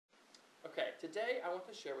today I want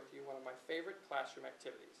to share with you one of my favorite classroom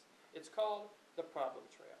activities. It's called the problem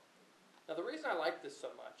trail. Now the reason I like this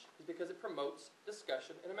so much is because it promotes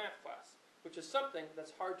discussion in a math class, which is something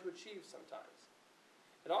that's hard to achieve sometimes.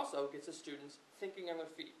 It also gets the students thinking on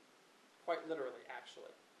their feet, quite literally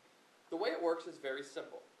actually. The way it works is very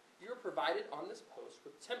simple. You are provided on this post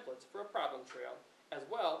with templates for a problem trail as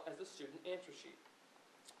well as the student answer sheet.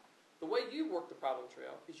 The way you work the problem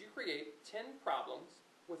trail is you create 10 problems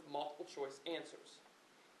with multiple choice answers.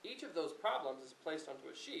 Each of those problems is placed onto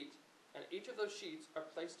a sheet, and each of those sheets are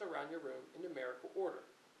placed around your room in numerical order.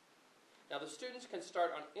 Now the students can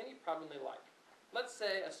start on any problem they like. Let's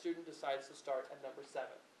say a student decides to start at number 7.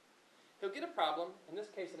 He'll get a problem, in this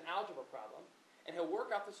case an algebra problem, and he'll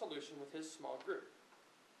work out the solution with his small group.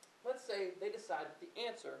 Let's say they decide that the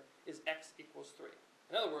answer is x equals 3.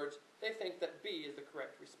 In other words, they think that B is the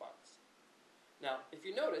correct response. Now, if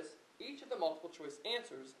you notice, each of the multiple choice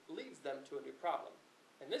answers leads them to a new problem.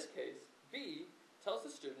 In this case, B tells the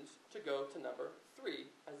students to go to number 3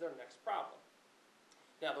 as their next problem.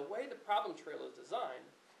 Now, the way the problem trail is designed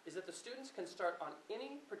is that the students can start on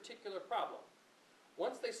any particular problem.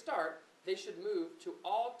 Once they start, they should move to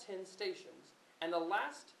all 10 stations, and the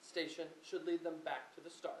last station should lead them back to the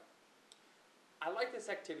start. I like this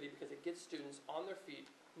activity because it gets students on their feet,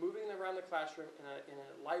 moving around the classroom in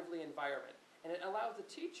a lively environment, and it allows the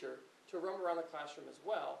teacher to roam around the classroom as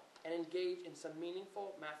well and engage in some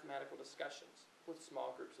meaningful mathematical discussions with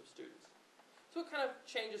small groups of students. So it kind of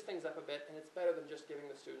changes things up a bit, and it's better than just giving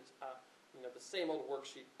the students the same old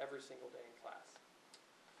worksheet every single day in class.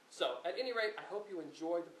 So, at any rate, I hope you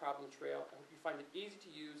enjoyed the problem trail. I hope you find it easy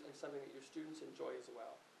to use and something that your students enjoy as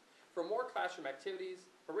well. For more classroom activities,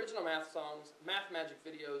 original math songs, math magic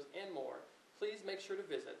videos, and more, please make sure to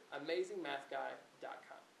visit AmazingMathGuy.com.